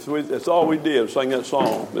It's all we did, sing that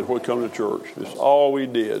song before we come to church. It's all we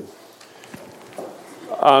did.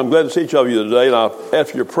 I'm glad to see each of you today, and I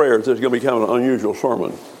ask for your prayers. This is going to be kind of an unusual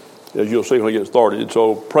sermon, as you'll see when I get started.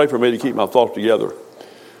 So pray for me to keep my thoughts together.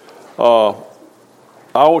 I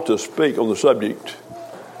want to speak on the subject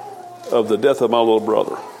of the death of my little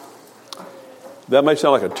brother. That may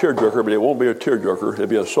sound like a tearjerker, but it won't be a tearjerker. It'll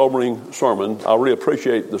be a sobering sermon. I really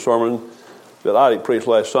appreciate the sermon that I preached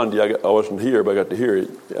last Sunday. I wasn't here, but I got to hear it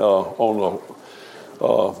on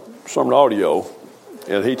the sermon audio,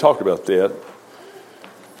 and he talked about that.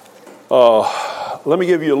 Let me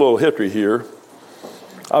give you a little history here.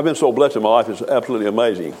 I've been so blessed in my life, it's absolutely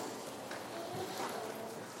amazing.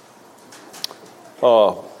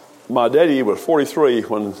 My daddy was 43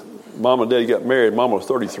 when Mom and Daddy got married. Mom was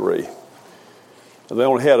 33. And they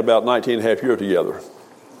only had about 19 and a half years together.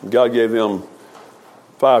 God gave them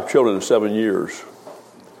 5 children in 7 years.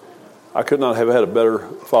 I could not have had a better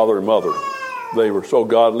father and mother. They were so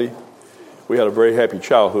godly. We had a very happy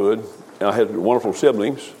childhood. And I had wonderful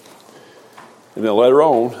siblings. And then later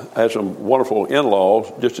on, I had some wonderful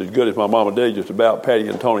in-laws, just as good as my mom and daddy, just about. Patty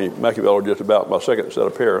and Tony McAvell are just about my second set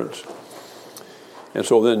of parents. And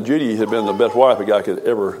so then Judy had been the best wife a guy could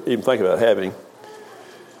ever even think about having.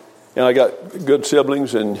 And I got good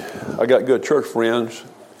siblings, and I got good church friends.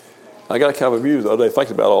 I got kind of a view the other day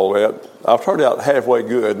thinking about all that. I've turned out halfway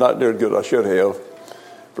good, not near as good as I should have.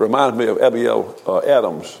 It reminds me of Abigail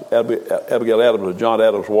Adams. Abigail Adams was John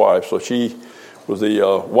Adams' wife. So she was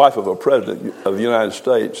the wife of a president of the United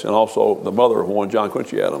States and also the mother of one John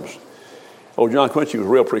Quincy Adams. Old John Quincy was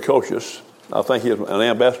real precocious. I think he was an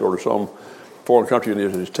ambassador to some foreign country in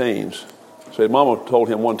his teens. So his mama told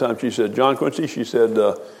him one time, she said, "John Quincy," she said,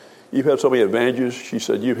 "you've had so many advantages." She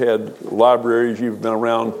said, "You've had libraries, you've been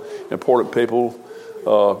around important people,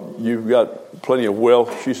 you've got plenty of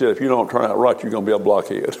wealth." She said, "If you don't turn out right, you're going to be a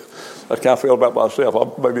blockhead." That's kind of feel about myself.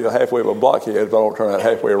 I may be halfway of a blockhead if I don't turn out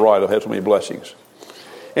halfway right. I've had so many blessings.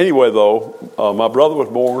 Anyway, though, my brother was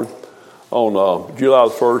born on July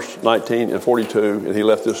the 1st, 1942, and he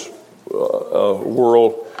left this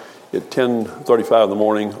world at 10:35 in the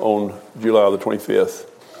morning on July the 25th.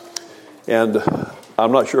 And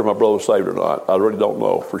I'm not sure if my brother was saved or not. I really don't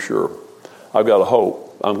know for sure. I've got a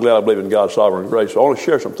hope. I'm glad I believe in God's sovereign grace. So I want to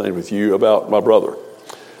share some things with you about my brother.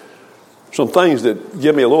 Some things that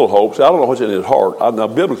give me a little hope. See, I don't know what's in his heart. Now,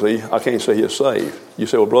 biblically, I can't say he's saved. You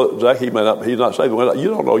say, "Well, Brother Zach, he's not saved." Well, you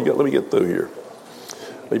don't know. Let me get through here.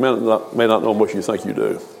 You may not know much you think you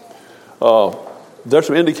do. There's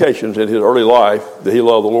some indications in his early life that he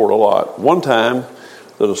loved the Lord a lot. One time,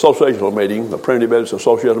 there's an associational meeting, the Primitive Baptist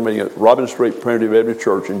Association meeting at Robin Street Primitive Baptist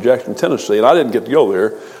Church in Jackson, Tennessee, and I didn't get to go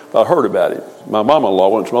there, but I heard about it. My mom-in-law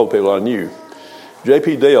went, and some other people I knew.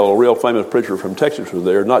 J.P. Dale, a real famous preacher from Texas, was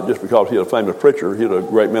there, not just because he was a famous preacher, he was a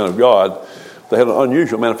great man of God. They had an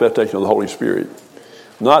unusual manifestation of the Holy Spirit.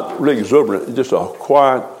 Not really exuberant, just a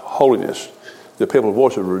quiet holiness. The people's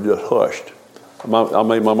voices were just hushed. My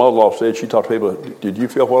mother-in-law said, she talked to people, "Did you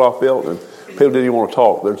feel what I felt?" And people didn't even want to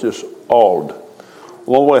talk. They're just awed.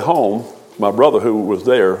 On the way home, my brother, who was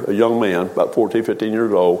there, a young man, about 14, 15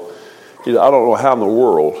 years old, he said, "I don't know how in the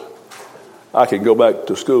world I can go back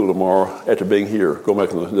to school tomorrow after being here, go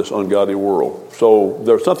back in this ungodly world." So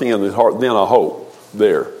there's something in his heart then, I hope,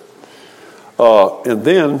 there. And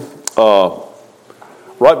then,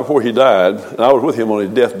 right before he died, and I was with him on his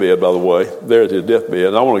deathbed, by the way, there at his deathbed,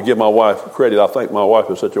 and I want to give my wife credit. I think my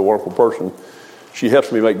wife is such a wonderful person. She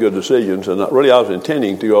helps me make good decisions, and really I was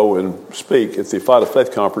intending to go and speak at the Fight of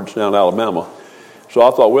Faith Conference down in Alabama. So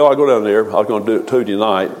I thought, well, I'll go down there. I was going to do it Tuesday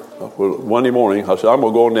night. Monday morning, I said, I'm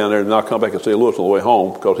going to go down there, and I'll come back and see Lewis on the way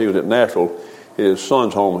home, because he was at Nashville, his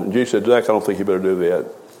son's home. And she said, "Zach, I don't think you better do that."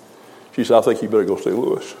 She said, "I think you better go see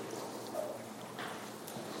Lewis.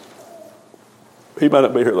 He might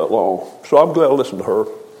not be here that long." So I'm glad I listened to her.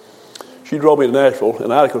 She drove me to Nashville,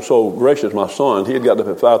 and Alec was so gracious, my son. He had gotten up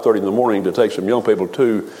at 5:30 in the morning to take some young people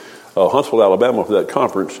to Huntsville, Alabama for that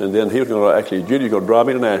conference, and then he was going to Judy was going to drive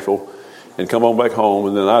me to Nashville and come on back home,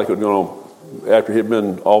 and then Alec was going to, after he'd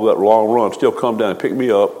been all that long run, still come down and pick me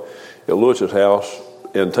up at Lewis's house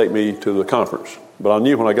and take me to the conference. But I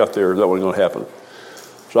knew when I got there that wasn't going to happen.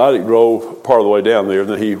 So Alec drove part of the way down there, and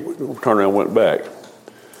then he turned around and went back.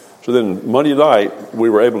 So then Monday night, we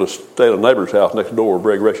were able to stay at a neighbor's house next door, a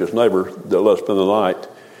very gracious neighbor that let us spend the night.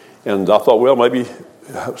 And I thought, well, maybe,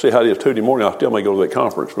 see how it is Tuesday morning, I still may go to that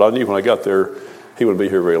conference. But I knew when I got there, he wouldn't be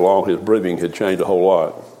here very long. His breathing had changed a whole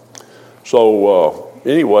lot. So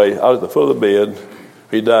anyway, I was at the foot of the bed.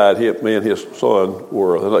 He died. Me and his son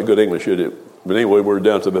were, not good English, is it? But anyway, we were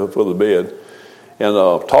down to the foot of the bed.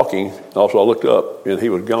 and talking. And also, I looked up, and he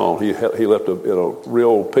was gone. He left in a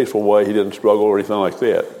real peaceful way. He didn't struggle or anything like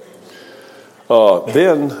that.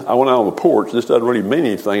 Then I went out on the porch. This doesn't really mean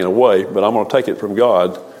anything in a way, but I'm going to take it from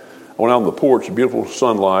God. I went out on the porch, beautiful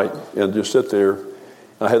sunlight, and just sit there.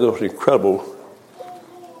 And I had those incredible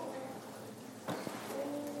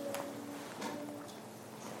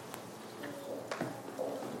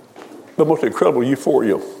the most incredible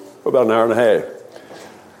euphoria for about an hour and a half.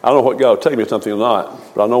 I don't know what God will take me to something or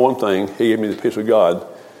not, but I know one thing. He gave me the peace of God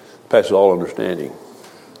that passes all understanding.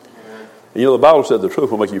 And the Bible said the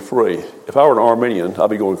truth will make you free. If I were an Armenian, I'd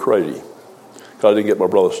be going crazy because I didn't get my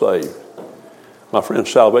brother saved. My friend,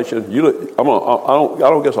 salvation, I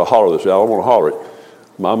don't guess I'll holler this out. I don't want to holler it.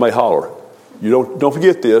 I may holler. You don't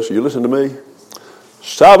forget this. You listen to me.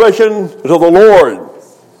 Salvation is of the Lord.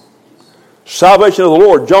 Salvation of the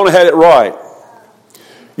Lord. Jonah had it right.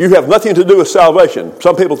 You have nothing to do with salvation.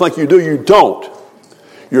 Some people think you do. You don't.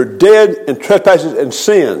 You're dead in trespasses and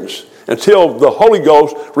sins until the Holy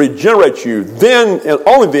Ghost regenerates you. Then and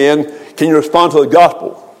only then can you respond to the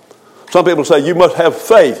gospel. Some people say you must have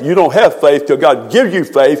faith. You don't have faith till God gives you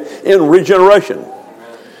faith in regeneration.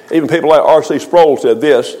 Even people like R.C. Sproul said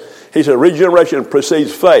this. He said regeneration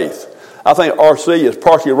precedes faith. I think R.C. is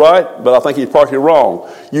partially right, but I think he's partially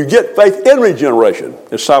wrong. You get faith in regeneration.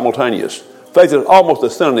 It's simultaneous. Faith is almost a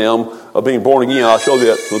synonym of being born again. I'll show you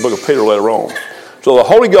that in the book of Peter later on. So the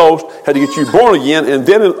Holy Ghost had to get you born again, and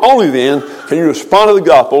then and only then can you respond to the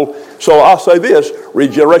gospel. So I'll say this,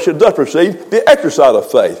 regeneration does precede the exercise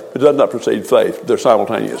of faith. It does not precede faith. They're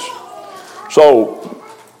simultaneous. So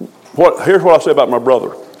here's what I say about my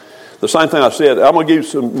brother. The same thing I said. I'm going to give you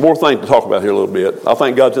some more things to talk about here a little bit. I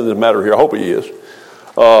think God's in this matter here. I hope he is.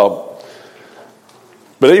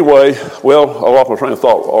 But anyway, well, I lost my train of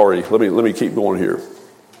thought already. Let me keep going here.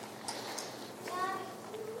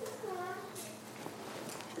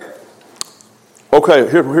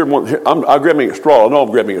 Okay, here I'm grabbing a straw. I know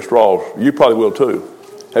I'm grabbing a straw. You probably will too.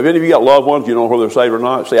 Have any of you got loved ones? You know whether they're saved or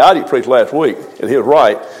not? See, I did preach last week, and he was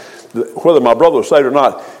right. Whether my brother was saved or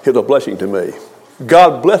not, it's a blessing to me.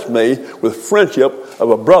 God blessed me with friendship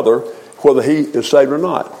of a brother, whether he is saved or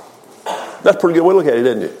not. That's a pretty good way to look at it,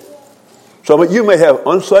 isn't it? So you may have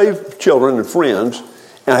unsaved children and friends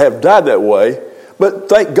and have died that way, but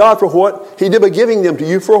thank God for what he did by giving them to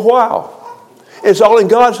you for a while. It's all in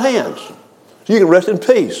God's hands. So you can rest in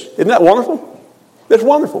peace. Isn't that wonderful? It's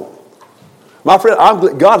wonderful. My friend,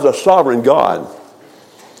 God's a sovereign God.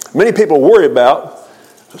 Many people worry about,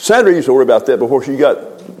 Sandra used to worry about that before she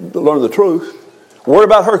got to learn the truth. Worry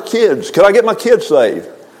about her kids. Can I get my kids saved?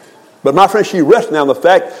 But my friend, she rests now on the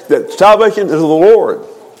fact that salvation is of the Lord.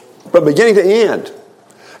 From beginning to end.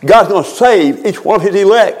 God's going to save each one of his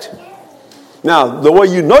elect. Now, the way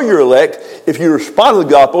you know you're elect, if you respond to the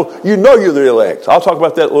gospel, you know you're the elect. I'll talk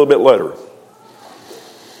about that a little bit later.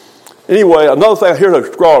 Anyway, another thing, here's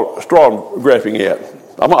a straw I'm grasping at.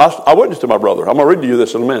 I witnessed to my brother. I'm going to read to you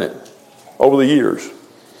this in a minute. Over the years.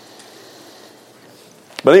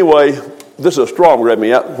 But anyway, this is a straw I'm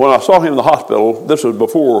grabbing at. When I saw him in the hospital, this was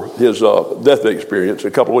before his deathbed experience,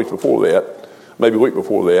 a couple of weeks before that, maybe a week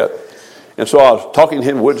before that. And so I was talking to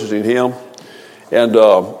him, witnessing him. And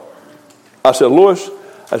I said, Lewis,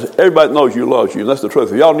 everybody knows you loves you. And that's the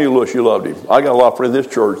truth. If y'all knew Lewis, you loved him. I got a lot of friends in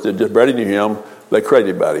this church that just barely knew him. They crazy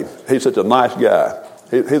about him. He's such a nice guy.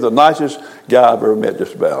 He's the nicest guy I've ever met,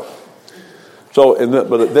 just about. So,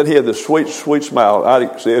 but then he had this sweet, sweet smile.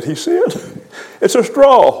 He said, it's a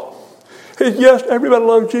straw. He said, yes, everybody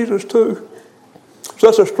loves Jesus too. So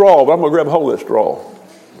that's a straw, but I'm going to grab a hold of that straw.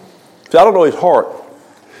 See, I don't know his heart.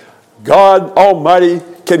 God Almighty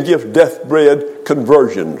can give deathbed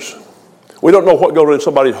conversions. We don't know what goes in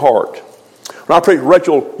somebody's heart. When I preached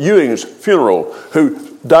Rachel Ewing's funeral,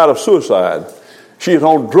 who died of suicide, she was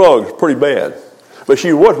on drugs pretty bad. But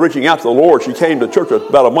she was reaching out to the Lord. She came to church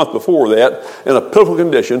about a month before that in a pitiful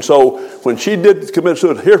condition. So when she did commit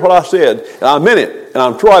suicide, here's what I said, and I meant it, and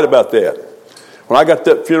I'm right about that. When I got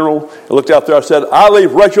to that funeral and looked out there, I said, I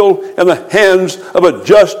leave Rachel in the hands of a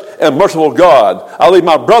just and merciful God. I leave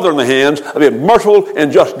my brother in the hands of a merciful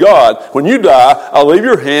and just God. When you die, I'll leave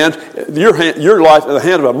your life in the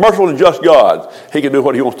hands of a merciful and just God. He can do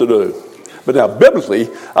what he wants to do. But now, biblically,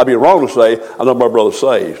 I'd be wrong to say, I know my brother's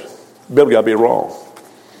saved. Biblically, I'd be wrong.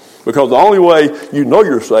 Because the only way you know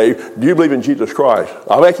you're saved, do you believe in Jesus Christ?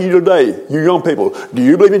 I'm asking you today, you young people, do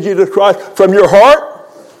you believe in Jesus Christ from your heart?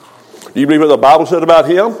 Do you believe what the Bible said about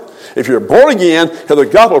him? If you're born again, have the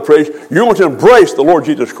gospel preached, you want to embrace the Lord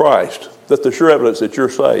Jesus Christ. That's the sure evidence that you're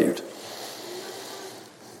saved.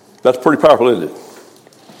 That's pretty powerful, isn't it?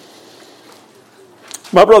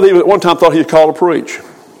 My brother even at one time thought he was called to preach.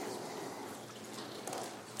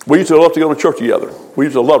 We used to love to go to church together. We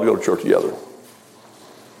used to love to go to church together.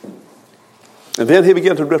 And then he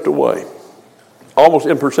began to drift away, almost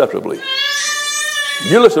imperceptibly.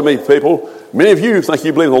 You listen to me, people. Many of you think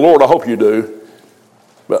you believe in the Lord. I hope you do.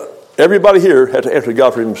 But everybody here has to answer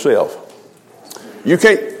God for himself. You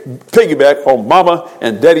can't piggyback on mama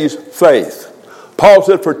and daddy's faith. Paul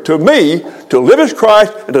said, for to me, to live is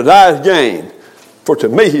Christ and to die is gain. For to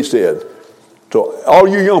me, he said, to all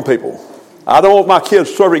you young people, I don't want my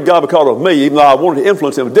kids serving God because of me, even though I wanted to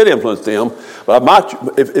influence them, did influence them. But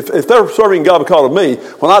if they're serving God because of me,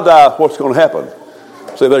 when I die, what's going to happen?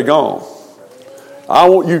 See, they're gone. I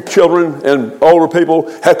want you children and older people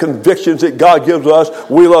have convictions that God gives us.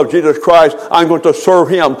 We love Jesus Christ. I'm going to serve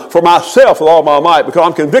him for myself with all my might because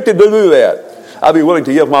I'm convicted to do that. I'd be willing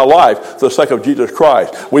to give my life for the sake of Jesus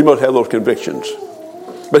Christ. We must have those convictions.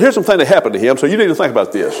 But here's something that happened to him, so you need to think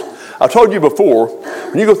about this. I told you before,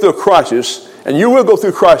 when you go through a crisis, and you will go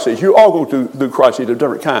through crises, you all go through crises of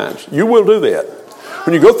different kinds. You will do that.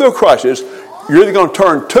 When you go through a crisis, you're either going to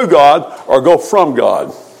turn to God or go from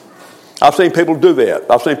God. I've seen people do that.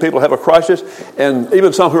 I've seen people have a crisis, and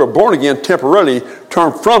even some who are born again temporarily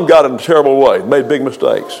turn from God in a terrible way, made big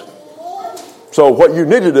mistakes. So what you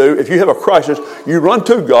need to do, if you have a crisis, you run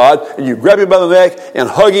to God and you grab him by the neck and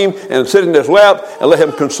hug him and sit in his lap and let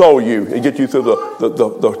him console you and get you through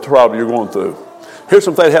the trial you're going through. Here's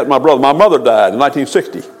something that happened to my brother. My mother died in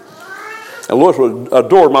 1960. And Louis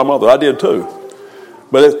adored my mother. I did too.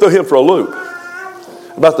 But it threw him for a loop.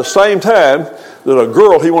 About the same time, there's a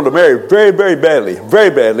girl he wanted to marry very, very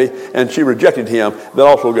badly, and she rejected him. That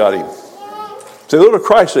also got him. See, those are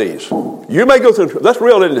crises. You may go through, that's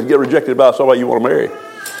real, isn't it, to get rejected by somebody you want to marry.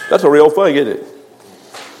 That's a real thing, isn't it?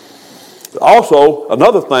 Also,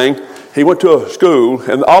 another thing, he went to a school,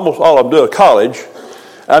 and almost all of them do a college,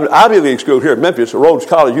 an Ivy League school here in Memphis. Rhodes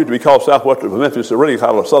College used to be called Southwestern Memphis. It's really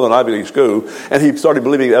called a Southern Ivy League school, and he started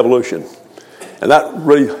believing in evolution. And that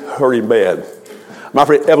really hurt him bad. My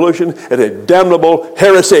friend, evolution is a damnable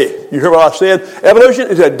heresy. You hear what I said? Evolution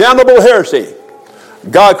is a damnable heresy.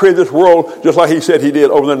 God created this world just like he said he did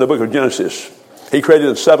over there in the book of Genesis. He created it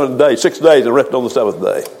in 6 days and rested on the seventh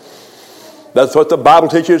day. That's what the Bible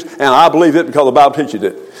teaches, and I believe it because the Bible teaches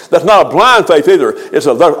it. That's not a blind faith either. There's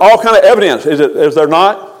all kind of evidence. Is there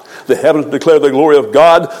not? The heavens declare the glory of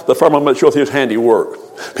God. The firmament showeth his handiwork.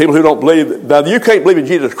 People who don't believe, now you can't believe in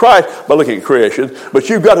Jesus Christ by looking at creation, but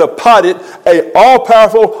you've got to posit a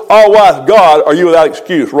all-powerful, all-wise God, or you without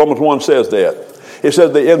excuse. Romans 1 says that. It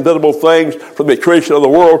says the invisible things from the creation of the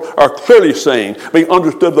world are clearly seen, being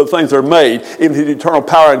understood by the things that are made, even his eternal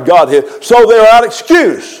power and Godhead. So they are without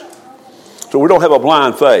excuse. So we don't have a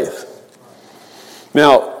blind faith.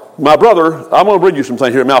 Now, my brother, I'm going to read you some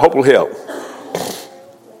things here. Now, I hope it'll help.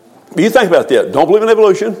 You think about that. Don't believe in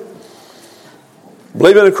evolution.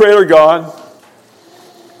 Believe in the Creator God,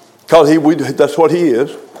 because that's what he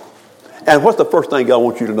is. And what's the first thing God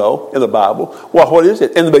wants you to know in the Bible? Well, what is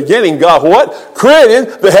it? In the beginning, God what?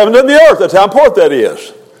 Created the heaven and the earth. That's how important that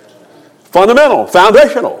is. Fundamental,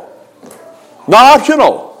 foundational, not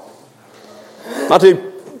optional. I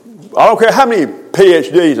don't care how many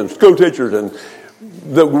PhDs and school teachers and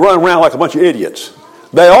that run around like a bunch of idiots.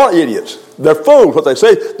 They are idiots. They're fools, what they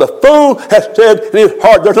say. The fool has said in his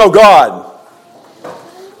heart, there's no God.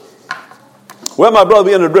 Well, my brother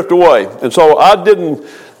began to drift away. And so I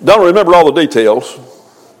don't remember all the details.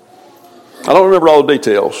 I don't remember all the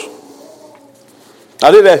details.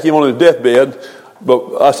 I did ask him on his deathbed,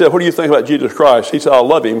 but I said, what do you think about Jesus Christ? He said, I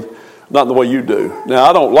love him, not in the way you do. Now,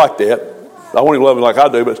 I don't like that. I want him to love him like I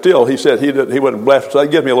do, but still, he said he wouldn't blast. So that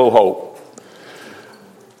gives me a little hope.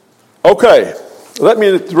 Okay, let me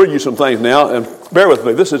read you some things now, and bear with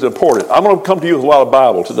me. This is important. I'm going to come to you with a lot of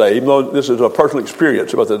Bible today, even though this is a personal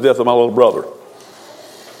experience about the death of my little brother.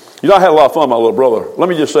 You know, I had a lot of fun with my little brother. Let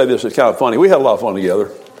me just say this, it's kind of funny. We had a lot of fun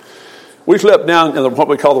together. We slept down in what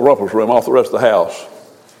we call the rumpus room off the rest of the house.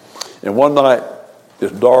 And one night,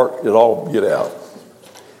 it's dark, it's all get out.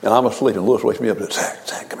 And I'm asleep, and Louis wakes me up and says,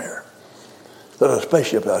 Zach, come here. There's a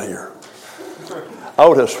spaceship out here. I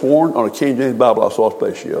would have sworn on a King James Bible I saw a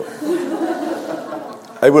spaceship.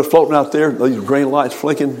 It was floating out there, these green lights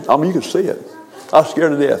flicking. I mean, you could see it. I was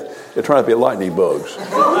scared to death. It turned out to be lightning bugs.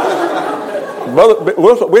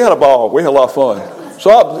 Brother, we had a ball. We had a lot of fun.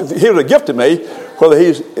 So he was a gift to me, whether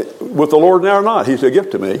he's with the Lord now or not. He's a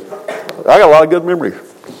gift to me. I got a lot of good memories.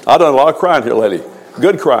 I've done a lot of crying here lately.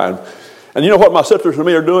 Good crying. And you know what my sisters and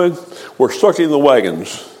me are doing? We're circling the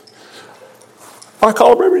wagons. I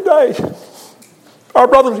call them every day. Our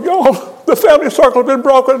brother's gone. The family circle has been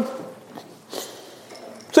broken.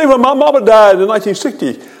 See, when my mama died in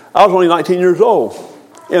 1960, I was only 19 years old.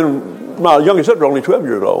 And my youngest sister was only 12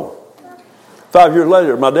 years old. 5 years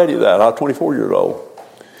later, my daddy died. I was 24 years old.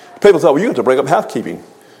 People thought, well, you have to break up housekeeping.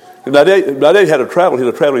 And my daddy had to travel. He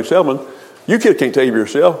was a traveling salesman. You kids can't take care of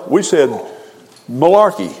yourself. We said,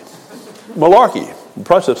 malarkey. Malarkey. You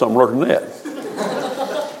probably said something worse than that.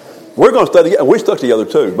 We're going to stay together. We stuck together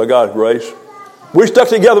too, by God's grace. We stuck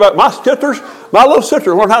together. My little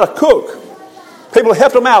sister learned how to cook. People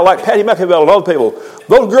helped them out, like Patty McAvell and other people.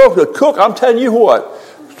 Those girls could cook. I'm telling you what.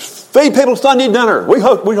 Feed people Sunday dinner. We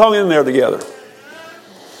hung in there together.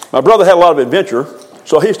 My brother had a lot of adventure,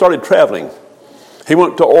 so he started traveling. He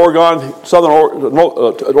went to Oregon,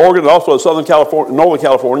 Oregon, and also Southern California, Northern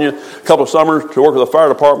California, a couple of summers to work with the fire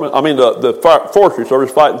department. The forestry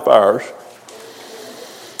service fighting fires.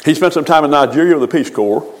 He spent some time in Nigeria with the Peace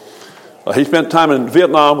Corps. He spent time in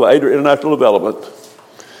Vietnam with Aid International Development.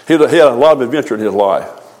 He had a lot of adventure in his life.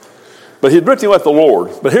 But he's drifting with the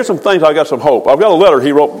Lord. But here's some things I got some hope. I've got a letter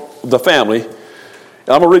he wrote the family. And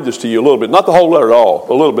I'm going to read this to you a little bit. Not the whole letter at all,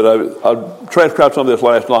 but a little bit of it. I transcribed some of this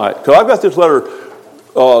last night. Because I've got this letter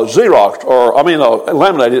Xeroxed,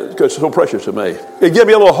 laminated, because it's so precious to me. It gives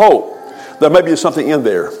me a little hope that maybe there's something in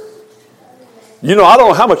there. You know, I don't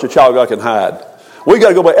know how much a child God can hide. We got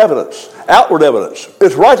to go by evidence, outward evidence.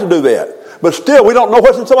 It's right to do that. But still, we don't know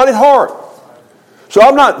what's in somebody's heart. So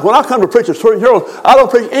when I come to preach a story, I don't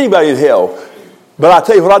preach anybody in hell. But I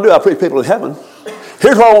tell you what I do, I preach people in heaven.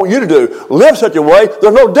 Here's what I want you to do. Live such a way,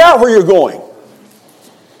 there's no doubt where you're going.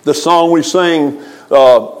 The song we sing,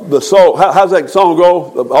 how's that song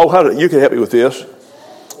go? You can help me with this.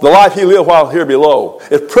 The life he lived while here below.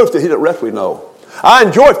 It's proof that he didn't rest we know. I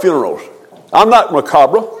enjoy funerals. I'm not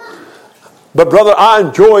macabre. But brother, I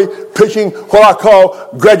enjoy preaching what I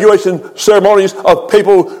call graduation ceremonies of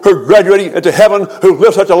people who are graduating into heaven, who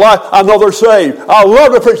live such a life. I know they're saved. I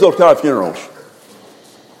love to preach those kind of funerals.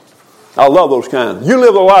 I love those kind. You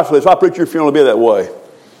live a life like this. If I preach your funeral, it'll be that way.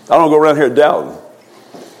 I don't go around here doubting.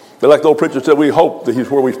 But like the old preacher said, we hope that he's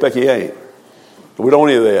where we expect he ain't. But we don't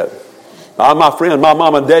want any of that. My friend, my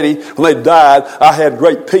mom and daddy, when they died, I had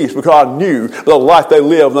great peace because I knew the life they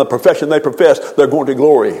lived and the profession they professed, they're going to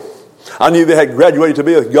glory. I knew they had graduated to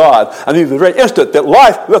be with God. I knew the very instant that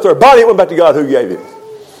life left their body, it went back to God who gave it.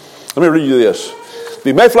 Let me read you this.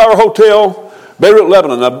 The Mayflower Hotel, Beirut,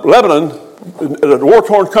 Lebanon. Now, Lebanon, a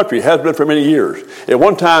war-torn country, has been for many years. At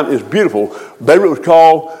one time, it's beautiful. Beirut was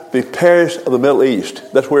called the Paris of the Middle East.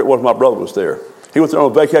 That's where it was. My brother was there. He went there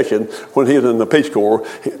on vacation when he was in the Peace Corps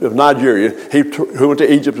of Nigeria. He went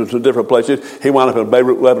to Egypt and to different places. He wound up in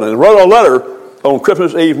Beirut, Lebanon, and wrote a letter on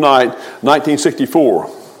Christmas Eve night,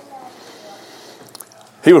 1964.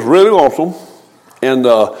 He was really lonesome, and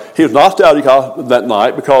he was nostalgic that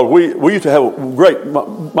night because we used to have a great.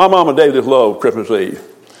 My mom and dad just loved Christmas Eve.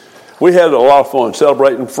 We had a lot of fun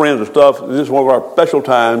celebrating friends and stuff. This is one of our special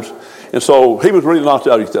times, and so he was really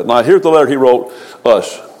nostalgic that night. Here's the letter he wrote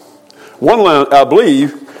us. One line, I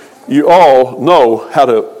believe you all know how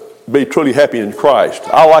to be truly happy in Christ.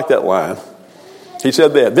 I like that line. He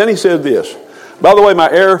said that. Then he said this. By the way,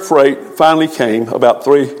 my air freight finally came about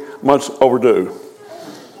 3 months overdue.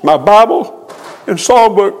 My Bible and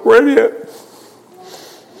songbook were in it.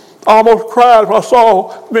 I almost cried when I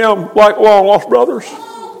saw them like long-lost brothers.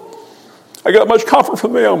 I got much comfort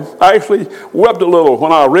from them. I actually wept a little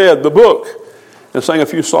when I read the book and sang a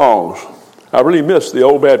few songs. I really miss the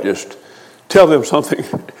old Baptist. Tell them something.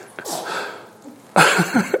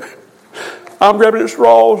 I'm grabbing at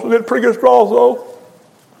straws. I did pretty good straws, though.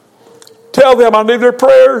 Tell them I need their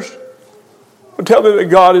prayers. And tell them that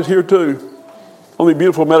God is here, too. On the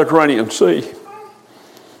beautiful Mediterranean Sea.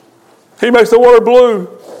 He makes the water blue.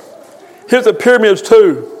 Here's the pyramids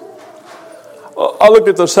too. I looked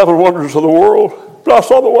at the 7 wonders of the world, but I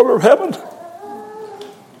saw the wonder of heaven.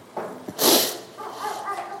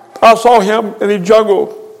 I saw him in the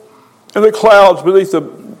jungle, in the clouds beneath the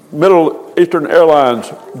Middle Eastern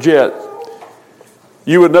Airlines jet.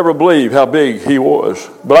 You would never believe how big he was,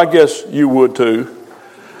 but I guess you would too.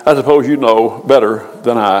 I suppose you know better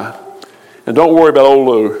than I. And don't worry about old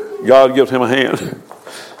Lou. God gives him a hand.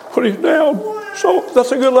 Put him down. So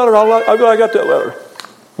that's a good letter. I'm glad I got that letter.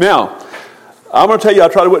 Now, I'm going to tell you, I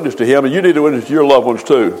try to witness to him, and you need to witness to your loved ones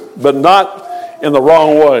too. But not in the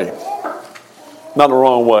wrong way. Not in the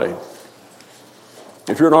wrong way.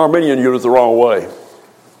 If you're an Armenian, you do it the wrong way.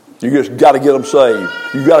 You just got to get them saved.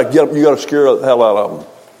 You got to scare the hell out of them.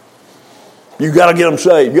 You got to get them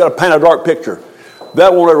saved. You got to paint a dark picture.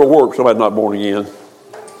 That won't ever work if somebody's not born again.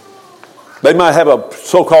 They might have a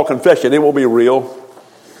so-called confession. It won't be real.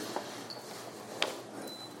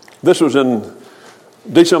 This was in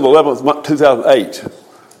December 11th, 2008.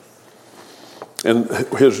 And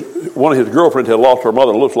one of his girlfriends had lost her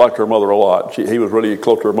mother and Lewis liked her mother a lot. He was really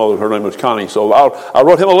close to her mother. Her name was Connie. So I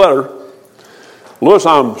wrote him a letter. Lewis,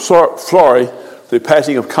 I'm sorry for the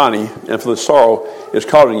passing of Connie and for the sorrow it's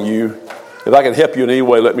causing you. If I can help you in any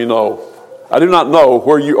way, let me know. I do not know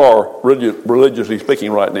where you are religiously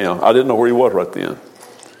speaking right now. I didn't know where he was right then.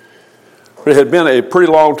 But it had been a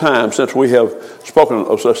pretty long time since we have spoken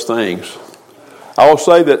of such things. I will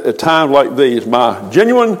say that at times like these, my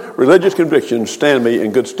genuine religious convictions stand me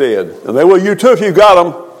in good stead. And they will you too if you got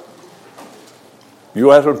them. You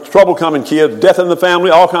have some trouble coming, kids, death in the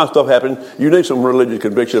family, all kinds of stuff happen. You need some religious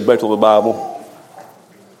conviction based on the Bible.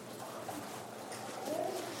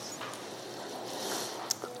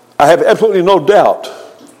 I have absolutely no doubt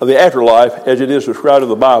of the afterlife as it is described in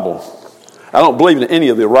the Bible. I don't believe in any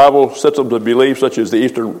of the rival systems of belief, such as the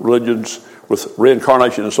Eastern religions with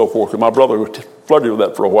reincarnation and so forth. Because my brother was flirting with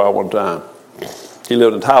that for a while one time. He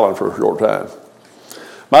lived in Thailand for a short time.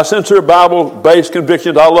 My sincere Bible-based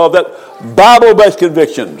convictions, I love that. Bible-based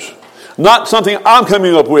convictions. Not something I'm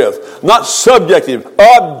coming up with. Not subjective,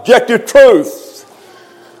 objective truth.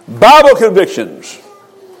 Bible convictions.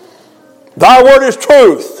 Thy word is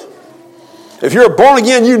truth. If you're born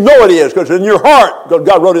again, you know it is, because it's in your heart.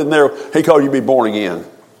 God wrote it in there. He called you to be born again.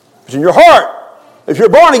 It's in your heart. If you're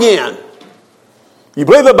born again, you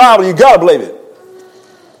believe the Bible, you got to believe it.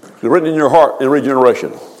 It's written in your heart in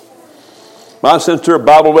regeneration. My sincere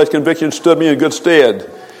Bible-based conviction stood me in good stead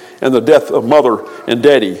in the death of mother and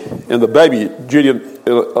daddy and the baby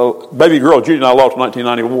girl Judy and I lost in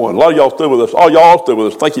 1991. A lot of y'all stood with us. All y'all stood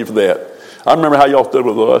with us. Thank you for that. I remember how y'all stood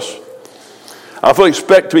with us. I fully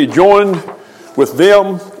expect to be joined with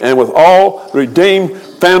them and with all the redeemed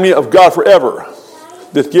family of God forever.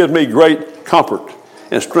 This gives me great comfort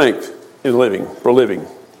and strength in living.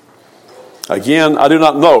 Again, I do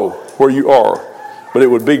not know where you are, but it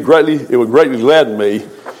would greatly gladden me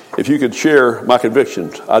if you could share my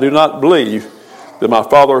convictions. I do not believe that my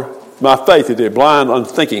faith is a blind,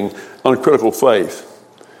 unthinking, uncritical faith.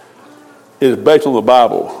 It is based on the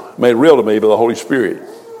Bible, made real to me by the Holy Spirit.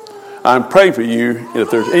 I'm praying for you, and if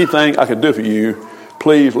there's anything I can do for you,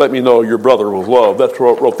 please let me know your brother with love. That's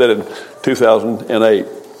wrote that in 2008.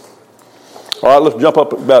 All right, let's jump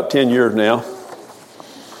up about 10 years now.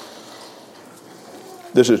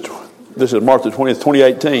 This is March the 20th,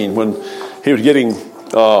 2018, when he was getting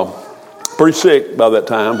pretty sick by that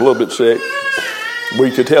time, a little bit sick. We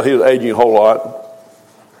could tell he was aging a whole lot.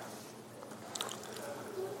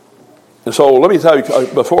 And so let me tell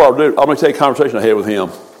you, before I do, I'm going to take a conversation I had with him.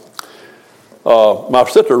 My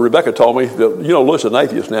sister Rebecca told me that, Lewis is an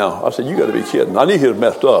atheist now. I said, you got to be kidding. I knew he was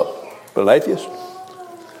messed up, but an atheist?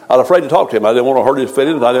 I was afraid to talk to him. I didn't want to hurt his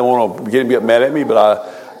feelings. I didn't want to get him to get mad at me, but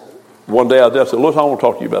one day I said, Lewis, I want to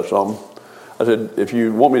talk to you about something. I said, if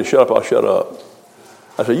you want me to shut up, I'll shut up.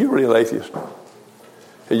 I said, you really an atheist? He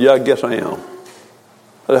said, yeah, I guess I am.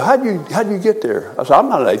 I said, how'd you get there? I said, I'm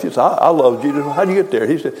not an atheist. I love Jesus. How'd you get there?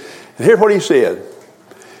 He said, and here's what he said.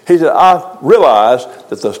 He said, I realized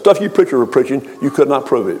that the stuff you preachers were preaching, you could not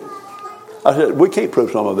prove it. I said, we can't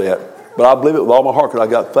prove some of that, but I believe it with all my heart because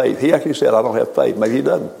I got faith. He actually said, I don't have faith. Maybe he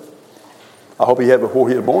doesn't. I hope he had before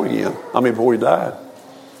he was born again. Before he died.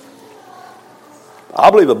 I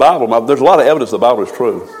believe the Bible. There's a lot of evidence the Bible is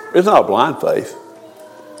true. It's not a blind faith,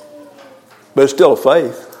 but it's still a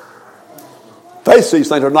faith. Faith sees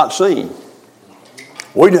things that are not seen.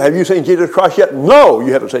 Have you seen Jesus Christ yet? No,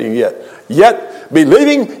 you haven't seen him yet. Yet,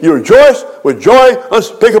 believing, you rejoice with joy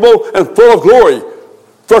unspeakable and full of glory.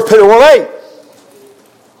 1 Peter 1:8.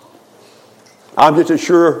 I'm just as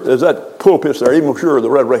sure as that pulpit's there, even sure the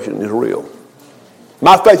resurrection is real.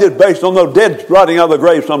 My faith is based on the dead rising out of the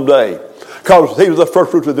grave someday, because he was the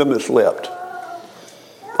first fruits of them that slept.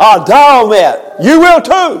 I'll die on that. You will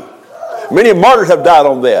too. Many martyrs have died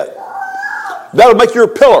on that. That'll make your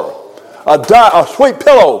pillar a sweet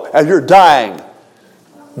pillow as you're dying.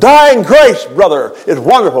 Dying grace, brother, is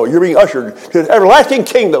wonderful. You're being ushered to his everlasting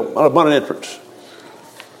kingdom on abundant entrance.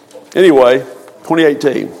 Anyway,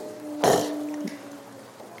 2018.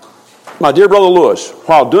 My dear brother Lewis,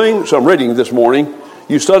 while doing some reading this morning,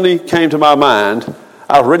 you suddenly came to my mind.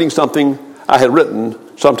 I was reading something I had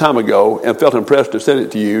written some time ago and felt impressed to send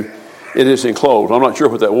it to you. It is enclosed. I'm not sure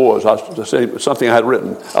what that was. I said something I had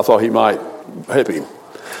written. I thought he might help him.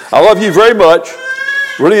 I love you very much.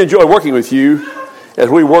 Really enjoy working with you as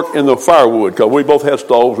we work in the firewood, because we both had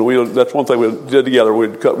stoves, and that's one thing we did together.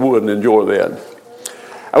 We'd cut wood and enjoy that.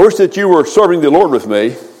 I wish that you were serving the Lord with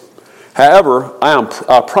me. However,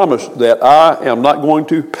 I promise that I am not going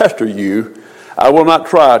to pester you. I will not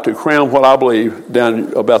try to cram what I believe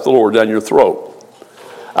about the Lord down your throat.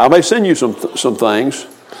 I may send you some things,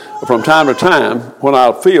 from time to time when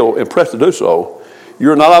I feel impressed to do so.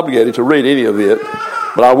 You're not obligated to read any of it,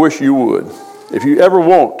 but I wish you would. If you ever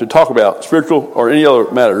want to talk about spiritual or any other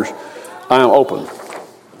matters, I am open.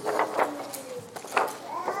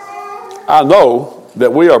 I know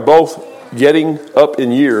that we are both getting up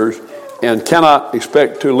in years and cannot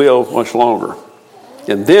expect to live much longer.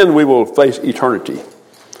 And then we will face eternity.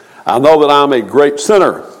 I know that I'm a great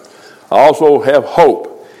sinner. I also have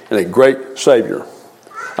hope in a great Savior.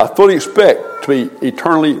 I fully expect to be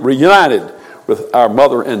eternally reunited with our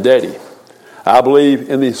mother and daddy. I believe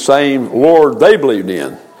in the same Lord they believed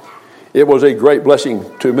in. It was a great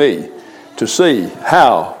blessing to me to see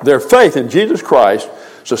how their faith in Jesus Christ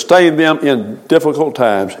sustained them in difficult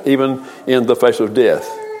times, even in the face of death.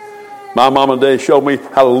 My mom and dad showed me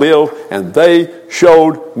how to live, and they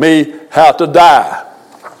showed me how to die.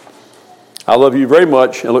 I love you very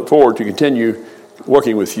much and look forward to continue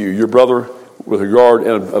working with you, your brother, with regard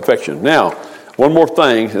and affection. Now, one more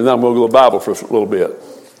thing, and then I'm going to go to the Bible for a little bit.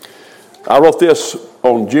 I wrote this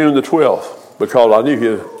on June the 12th because I knew he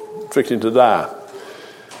was fixing to die.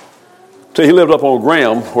 See, he lived up on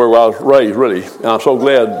Graham, where I was raised, really. And I'm so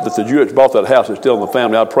glad that the Jewitts bought that house. It's still in the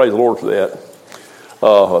family. I praise the Lord for that.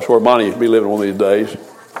 That's where Bonnie used to be living one of these days.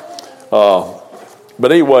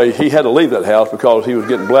 But anyway, he had to leave that house because he was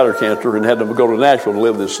getting bladder cancer and had to go to Nashville to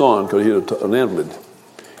live with his son because he was an invalid.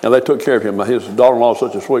 And they took care of him. His daughter-in-law is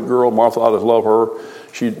such a sweet girl. Martha, I just love her.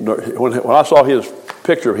 When I saw his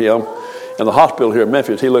picture of him in the hospital here in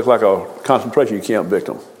Memphis, he looked like a concentration camp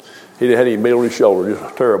victim. He had any meat on his shoulder,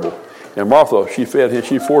 just terrible. And Martha, she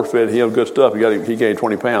force-fed him good stuff. He gained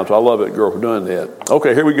 20 pounds. So I love that girl for doing that.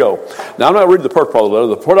 Okay, here we go. Now, I'm not reading the first part of the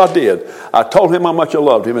letter. What I did, I told him how much I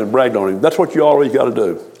loved him and bragged on him. That's what you always got to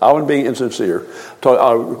do. I wasn't being insincere.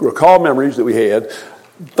 I recall memories that we had,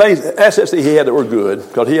 assets that he had that were good,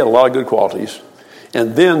 because he had a lot of good qualities.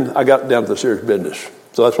 And then I got down to the serious business.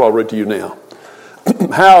 So that's what I'll read to you now.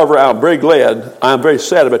 However, I'm very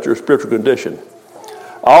sad about your spiritual condition.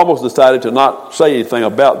 I almost decided to not say anything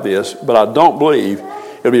about this, but I don't believe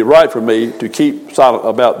it would be right for me to keep silent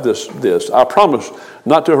about this. I promise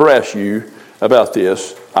not to harass you about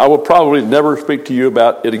this. I will probably never speak to you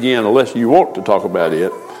about it again unless you want to talk about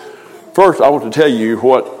it. First, I want to tell you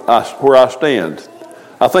where I stand.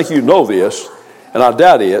 I think you know this, and I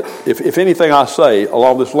doubt it. If anything I say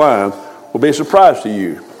along this line will be a surprise to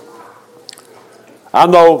you. I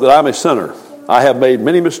know that I'm a sinner. I have made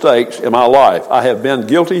many mistakes in my life. I have been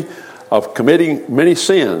guilty of committing many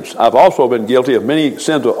sins. I've also been guilty of many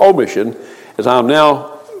sins of omission, as I am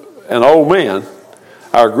now an old man.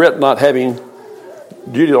 I regret not having,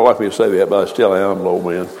 Judy don't like me to say that, but I still am an old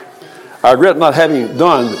man. I regret not having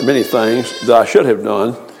done many things that I should have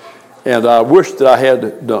done, and I wish I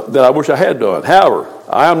had done. However,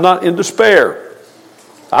 I am not in despair.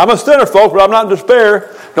 I'm a sinner, folks, but I'm not in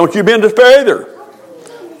despair. Don't you be in despair either.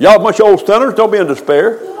 Y'all a bunch of old sinners, don't be in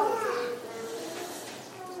despair.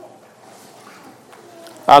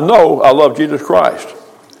 I know I love Jesus Christ.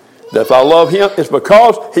 That if I love him, it's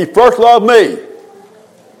because he first loved me.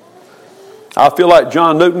 I feel like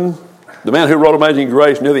John Newton, the man who wrote Amazing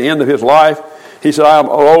Grace, near the end of his life. He said, I am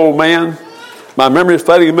an old man. My memory is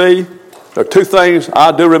failing me. There are two things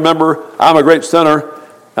I do remember. I'm a great sinner,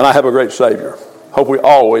 and I have a great Savior. Hope we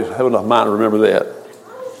always have enough mind to remember that.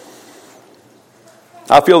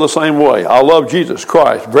 I feel the same way. I love Jesus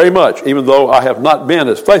Christ very much, even though I have not been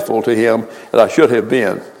as faithful to him as I should have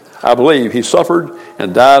been. I believe he suffered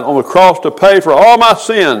and died on the cross to pay for all my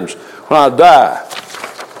sins when I die.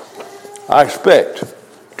 I expect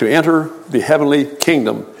to enter the heavenly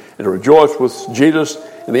kingdom and to rejoice with Jesus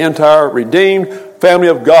and the entire redeemed family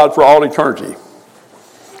of God for all eternity.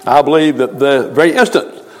 I believe that the very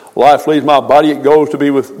instant life leaves my body, it goes to be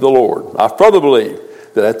with the Lord. I further believe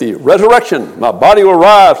that at the resurrection, my body will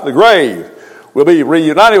rise to the grave, will be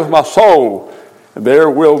reunited with my soul, and there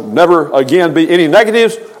will never again be any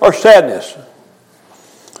negatives or sadness.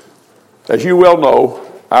 As you well know,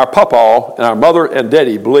 our papa and our mother and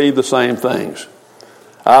daddy believe the same things.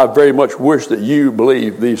 I very much wish that you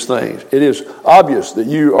believe these things. It is obvious that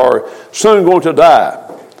you are soon going to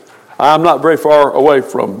die. I am not very far away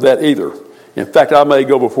from that either. In fact, I may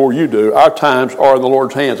go before you do. Our times are in the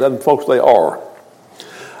Lord's hands, and folks, they are.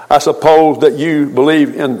 I suppose that you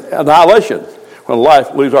believe in annihilation when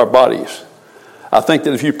life leaves our bodies. I think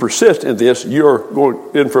that if you persist in this, you're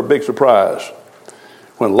going in for a big surprise.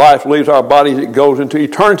 When life leaves our bodies, it goes into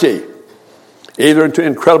eternity, either into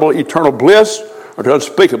incredible eternal bliss or to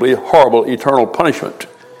unspeakably horrible eternal punishment.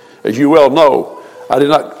 As you well know, I did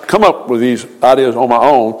not come up with these ideas on my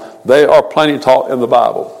own. They are plainly taught in the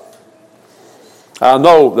Bible. I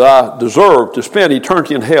know that I deserve to spend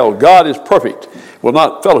eternity in hell. God is perfect, will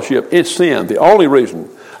not fellowship its sin. The only reason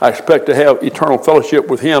I expect to have eternal fellowship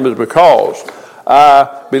with him is because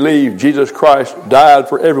I believe Jesus Christ died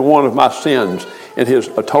for every one of my sins in his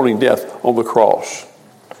atoning death on the cross.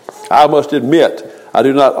 I must admit, I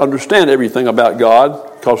do not understand everything about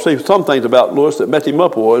God, because see, some things about Lewis that messed him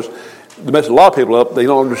up that messed a lot of people up, they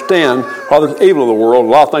don't understand why there's evil in the world, a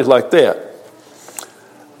lot of things like that.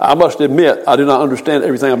 I must admit, I do not understand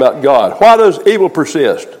everything about God. Why does evil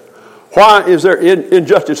persist? Why is there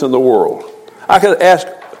injustice in the world? I could ask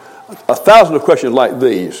 1,000 of questions like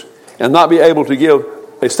these and not be able to give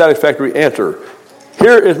a satisfactory answer.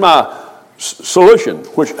 Here is my solution,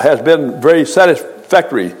 which has been very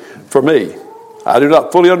satisfactory for me. I do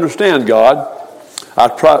not fully understand God,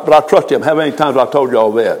 but I trust him. How many times have I told you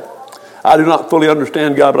all that? I do not fully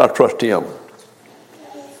understand God, but I trust him.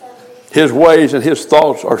 His ways and his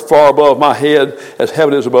thoughts are far above my head as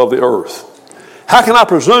heaven is above the earth. How can I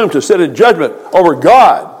presume to sit in judgment over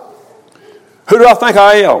God? Who do I think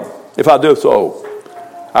I am if I do so?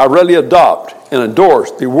 I readily adopt and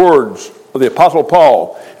endorse the words of the Apostle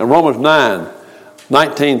Paul in Romans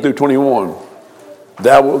 9:19 through 21.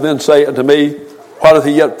 Thou wilt then say unto me, why doth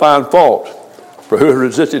he yet find fault? For who has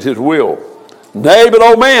resisted his will? Nay, but,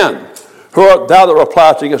 O man, who art thou that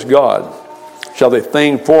repliest against God? Shall the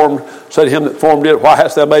thing formed say to him that formed it, why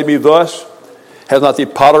hast thou made me thus? Has not the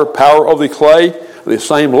potter power over the clay, the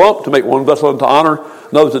same lump, to make one vessel unto honor,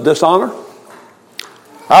 another to dishonor?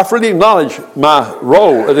 I freely acknowledge my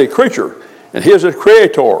role as a creature and his as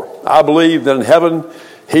creator. I believe that in heaven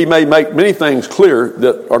he may make many things clear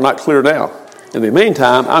that are not clear now. In the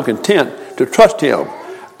meantime, I'm content to trust him.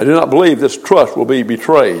 I do not believe this trust will be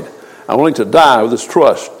betrayed. I'm willing to die with this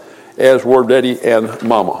trust, as were Daddy and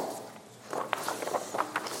Mama.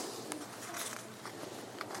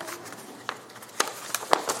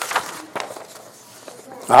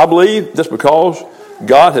 I believe this because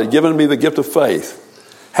God has given me the gift of faith.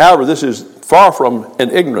 However, this is far from an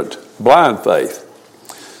ignorant, blind faith.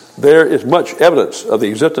 There is much evidence of the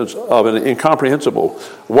existence of an incomprehensible,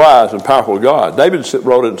 wise, and powerful God. David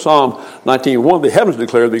wrote in Psalm 19:1, the heavens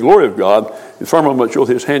declare the glory of God, the firmament showeth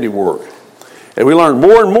his handiwork. And we learn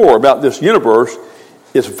more and more about this universe,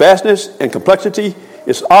 its vastness and complexity.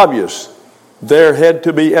 It's obvious there had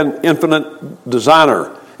to be an infinite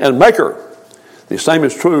designer and maker. The same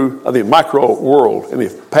is true of the micro world. In the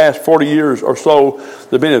past 40 years or so,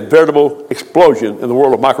 there's been a veritable explosion in the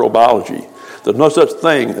world of microbiology. There's no such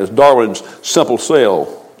thing as Darwin's simple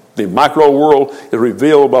cell. The micro world is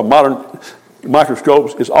revealed by modern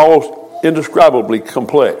microscopes is almost indescribably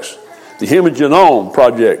complex. The Human Genome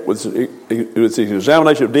Project, with the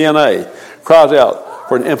examination of DNA, cries out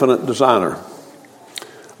for an infinite designer.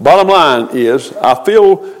 Bottom line is, I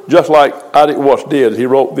feel just like Isaac Watts did. He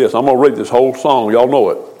wrote this. I'm going to read this whole song. Y'all know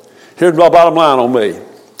it. Here's my bottom line on me.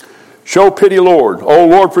 Show pity, Lord. O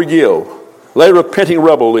Lord, forgive. Let a repenting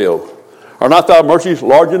rebel live. Are not thy mercies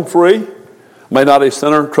large and free? May not a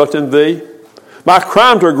sinner trust in thee? My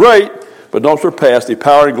crimes are great, but don't surpass the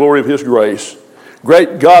power and glory of his grace.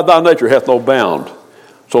 Great God, thy nature hath no bound.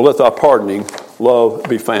 So let thy pardoning love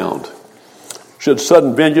be found. Should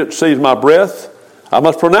sudden vengeance seize my breath, I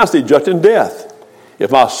must pronounce thee just in death.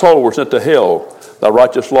 If my soul were sent to hell, thy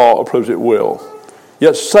righteous law approves it well.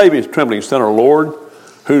 Yet save his trembling sinner, Lord,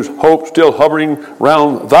 whose hope still hovering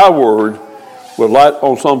round thy word would light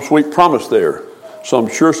on some sweet promise there, some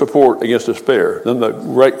sure support against despair. Then the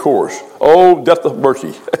great chorus, oh, depth of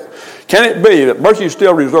mercy. Can it be that mercy is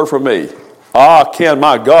still reserved for me? Ah, can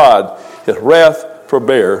my God his wrath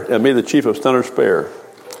forbear, and me the chief of sinners spare?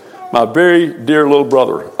 My very dear little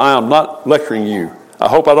brother, I am not lecturing you. I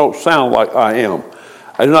hope I don't sound like I am.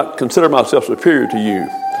 I do not consider myself superior to you.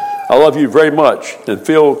 I love you very much and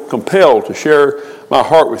feel compelled to share my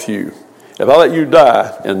heart with you. If I let you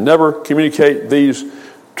die and never communicate these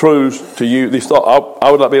truths to you, these thoughts, I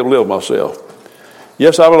would not be able to live myself.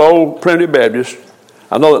 Yes, I'm an old primitive Baptist.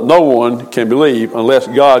 I know that no one can believe unless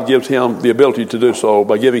God gives him the ability to do so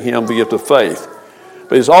by giving him the gift of faith.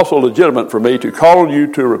 But it's also legitimate for me to call on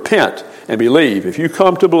you to repent and believe. If you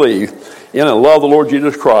come to believe in and love the Lord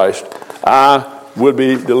Jesus Christ, I would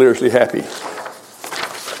be deliriously happy.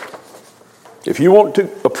 If you want to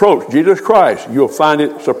approach Jesus Christ, you'll find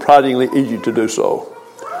it surprisingly easy to do so.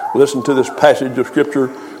 Listen to this passage of Scripture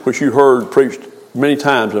which you heard preached many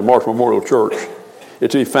times in Marsh Memorial Church.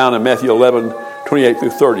 It's to be found in Matthew 11:28 through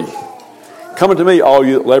 30. Come unto me, all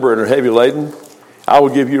you that labor and are heavy laden, I will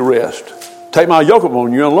give you rest. Take my yoke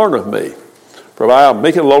upon you and learn of me, for I am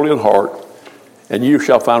meek and lowly in heart, and you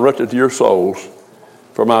shall find rest unto your souls.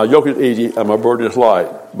 For my yoke is easy and my burden is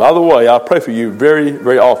light. By the way, I pray for you very,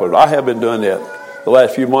 very often. I have been doing that the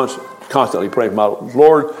last few months, constantly praying for my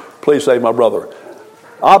Lord, please save my brother.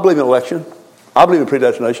 I believe in election. I believe in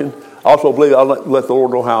predestination. I also believe I'll let the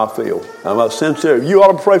Lord know how I feel. I'm sincere. You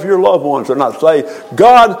ought to pray for your loved ones. They're not saved.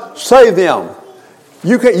 God, save them.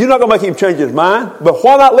 You're not going to make him change his mind, but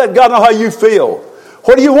why not let God know how you feel?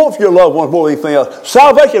 What do you want for your loved ones more than anything else?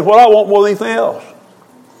 Salvation is what I want more than anything else.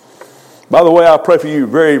 By the way, I pray for you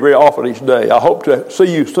very, very often each day. I hope to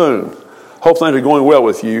see you soon. Hope things are going well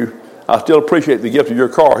with you. I still appreciate the gift of your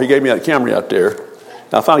car. He gave me that Camry out there.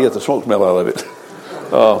 I finally get the smoke smell out of it.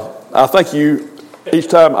 I thank you each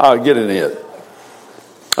time I get in it.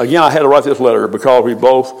 Again, I had to write this letter because we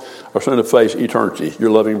both are soon to face eternity, your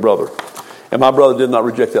loving brother. And my brother did not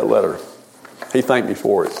reject that letter. He thanked me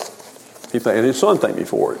for it. And his son thanked me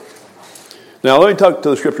for it. Now, let me talk to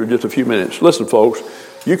the scripture in just a few minutes. Listen, folks,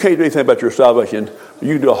 you can't do anything about your salvation.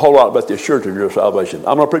 You can do a whole lot about the assurance of your salvation.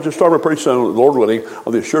 I'm going to preach a sermon pretty soon, Lord willing,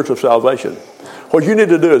 on the assurance of salvation. What you need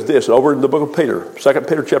to do is this, over in the book of Peter, 2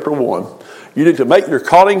 Peter chapter 1, you need to make your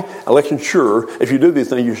calling, election sure. If you do these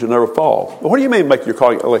things, you should never fall. What do you mean make your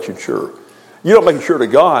calling, election sure? You don't make it sure to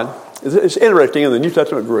God. It's interesting in the New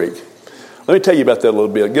Testament Greek. Let me tell you about that a little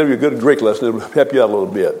bit. I'll give you a good Greek lesson. It'll help you out a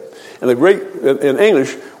little bit. In the Greek, in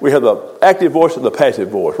English, we have the active voice and the passive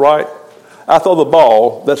voice, right? I throw the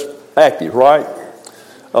ball, that's active, right?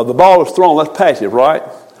 The ball is thrown, that's passive, right?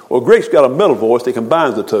 Well, Greek's got a middle voice that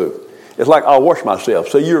combines the two. It's like I'll wash myself.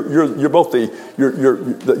 So you're both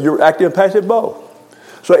you're active and passive both.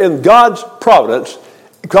 So in God's providence,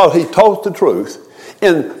 because He told the truth,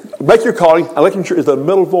 in make your calling, election sure is the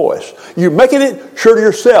middle voice. You're making it sure to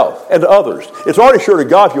yourself and to others. It's already sure to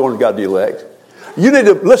God if you want God to elect. You need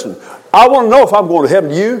to listen. I want to know if I'm going to heaven.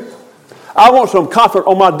 Do you? I want some comfort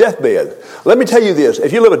on my deathbed. Let me tell you this.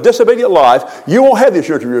 If you live a disobedient life, you won't have the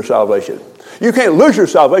assurance of your salvation. You can't lose your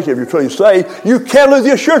salvation if you're truly saved. You can't lose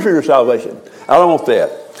the assurance of your salvation. I don't want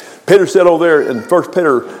that. Peter said over there in 1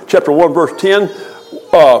 Peter chapter 1, verse 10,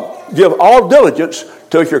 give all diligence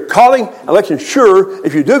to make your calling and election sure.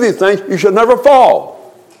 If you do these things, you shall never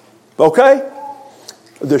fall. Okay?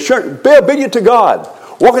 Be obedient to God.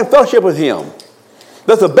 Walk in fellowship with Him.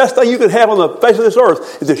 That's the best thing you can have on the face of this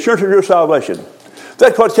earth is the assurance of your salvation.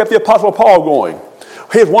 That's what kept the Apostle Paul going.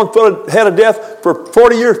 He was one foot ahead of death for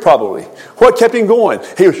 40 years probably. What kept him going?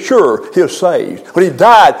 He was sure he was saved. When he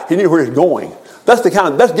died, he knew where he was going. That's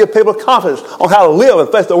give people confidence on how to live and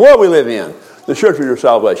face the world we live in. The assurance of your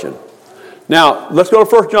salvation. Now, let's go to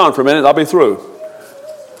 1 John for a minute. I'll be through.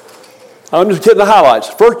 I'm just getting the highlights.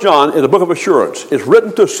 1 John is a book of assurance. It's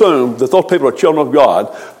written to assume that those people are children of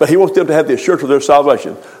God, but he wants them to have the assurance of their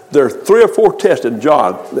salvation. There are 3 or 4 tests in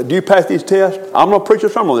John. Do you pass these tests? I'm going to preach a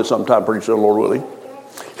sermon on this sometime pretty soon, Lord willing.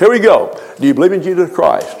 Here we go. Do you believe in Jesus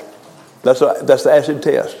Christ? That's the acid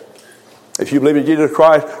test. If you believe in Jesus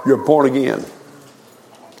Christ, you're born again.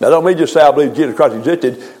 Now, don't mean just say, I believe Jesus Christ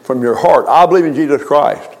existed from your heart. I believe in Jesus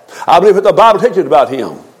Christ. I believe what the Bible teaches about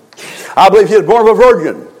Him. I believe He was born of a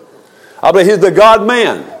virgin. I believe He's the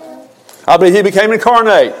God-man. I believe He became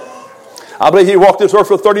incarnate. I believe He walked this earth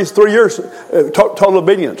for 33 years, total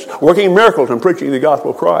obedience, working miracles and preaching the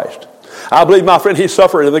gospel of Christ. I believe, my friend, He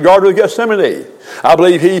suffered in the Garden of Gethsemane. I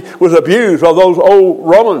believe He was abused by those old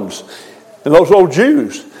Romans and those old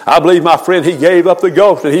Jews. I believe, my friend, He gave up the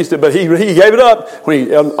ghost. And he said, but he gave it up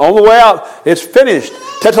when on the way out. It's finished.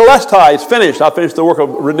 Tetelestai, it's finished. I finished the work of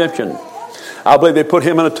redemption. I believe they put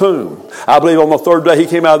Him in a tomb. I believe on the 3rd day He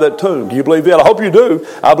came out of that tomb. Do you believe that? I hope you do.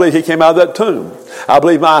 I believe He came out of that tomb. I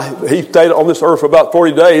believe He stayed on this earth for about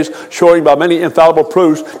 40 days, showing by many infallible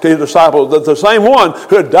proofs to His disciples that the same one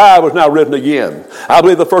who had died was now risen again. I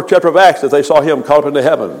believe the 1st chapter of Acts that they saw Him caught up into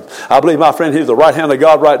heaven. I believe, my friend, He's the right hand of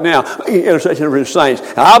God right now, making intercession for His saints.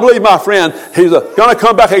 And I believe, my friend, He's going to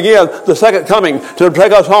come back again, the second coming, to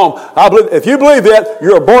take us home. I believe, if you believe that,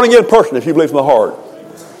 you're a born again person if you believe from the heart.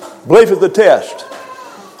 Belief is the test.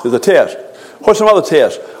 Is the test. What's some other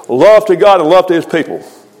tests? Love to God and love to His people.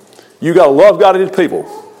 You got to love God and His people.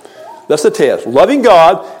 That's the test. Loving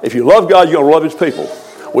God. If you love God, you're going to love His people.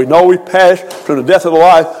 We know we pass from the death of the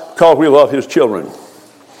life because we love His children.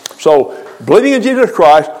 So, believing in Jesus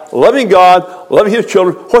Christ, loving God, loving His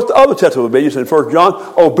children. What's the other test of obedience in 1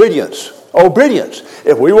 John? Obedience. Obedience.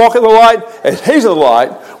 If we walk in the light as He's in the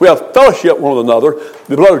light, we have fellowship with one another.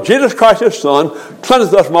 The blood of Jesus Christ, His Son,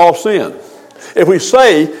 cleanses us from all sin. If we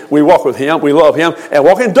say we walk with Him, we love Him, and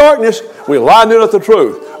walk in darkness, we lie and do not the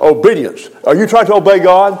truth. Obedience. Are you trying to obey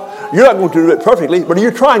God? You're not going to do it perfectly, but are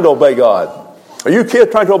you trying to obey God? Are you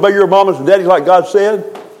kids trying to obey your mamas and daddies like God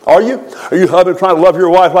said? Are you? Are you husband trying to love your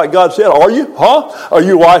wife like God said? Are you? Huh? Are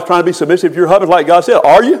you wife trying to be submissive to your husband like God said?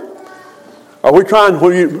 Are you? Are we trying,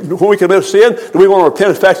 when we commit a sin, do we want to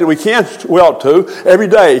repent? In fact, that we can? We ought to. Every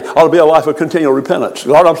day ought to be a life of continual repentance.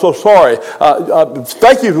 Lord, I'm so sorry.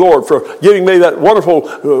 Thank you, Lord, for giving me that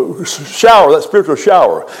wonderful shower, that spiritual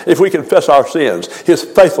shower. If we confess our sins, He is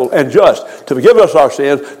faithful and just to forgive us our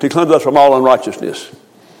sins, to cleanse us from all unrighteousness.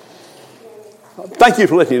 Thank you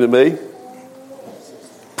for listening to me.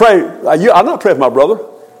 Pray. I'm not praying for my brother.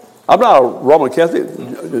 I'm not a Roman Catholic.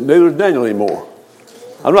 Neither is Daniel anymore.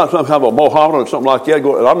 I'm not some kind of a Mohammedan or something like that.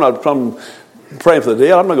 I'm not praying for the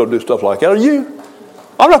dead. I'm not going to do stuff like that. Are you?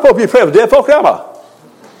 I'm not supposed to be praying for dead folk, am I?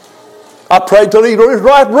 I prayed till he drew his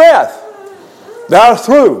right breath. Now it's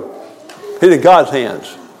through. He's in God's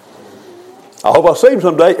hands. I hope I see him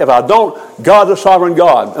someday. If I don't, God's a sovereign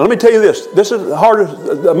God. And let me tell you this. This is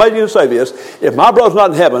amazing to say this. If my brother's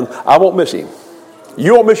not in heaven, I won't miss him.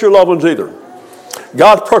 You won't miss your loved ones either.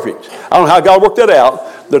 God's perfect. I don't know how God worked that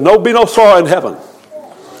out. There'll be no sorrow in heaven.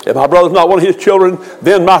 If my brother's not one of His children,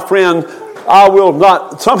 then my friend, I will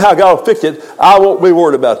not, somehow God will fix it. I won't be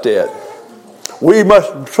worried about that. We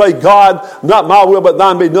must say, God, not my will, but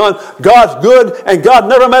thine be done. God's good, and God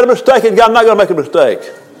never made a mistake, and God's not going to make a mistake.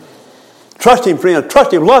 Trust Him, friend.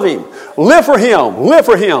 Trust Him. Love Him. Live for Him. Live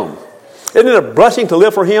for Him. Isn't it a blessing to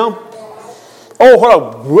live for Him? Oh, what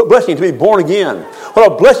a blessing to be born again.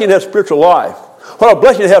 What a blessing to have spiritual life. What a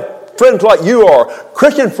blessing to have friends like you are.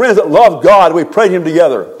 Christian friends that love God. We praise Him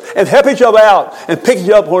together. And help each other out. And pick each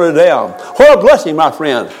other up when they're down. What a blessing, my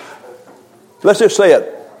friend. Let's just say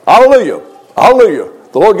it. Hallelujah. Hallelujah.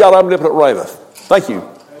 The Lord God omnipotent reigneth. Thank you.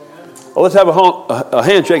 Well, let's have a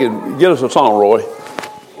handshake and get us a song, Roy.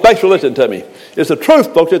 Thanks for listening to me. It's the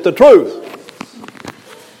truth, folks. It's the truth.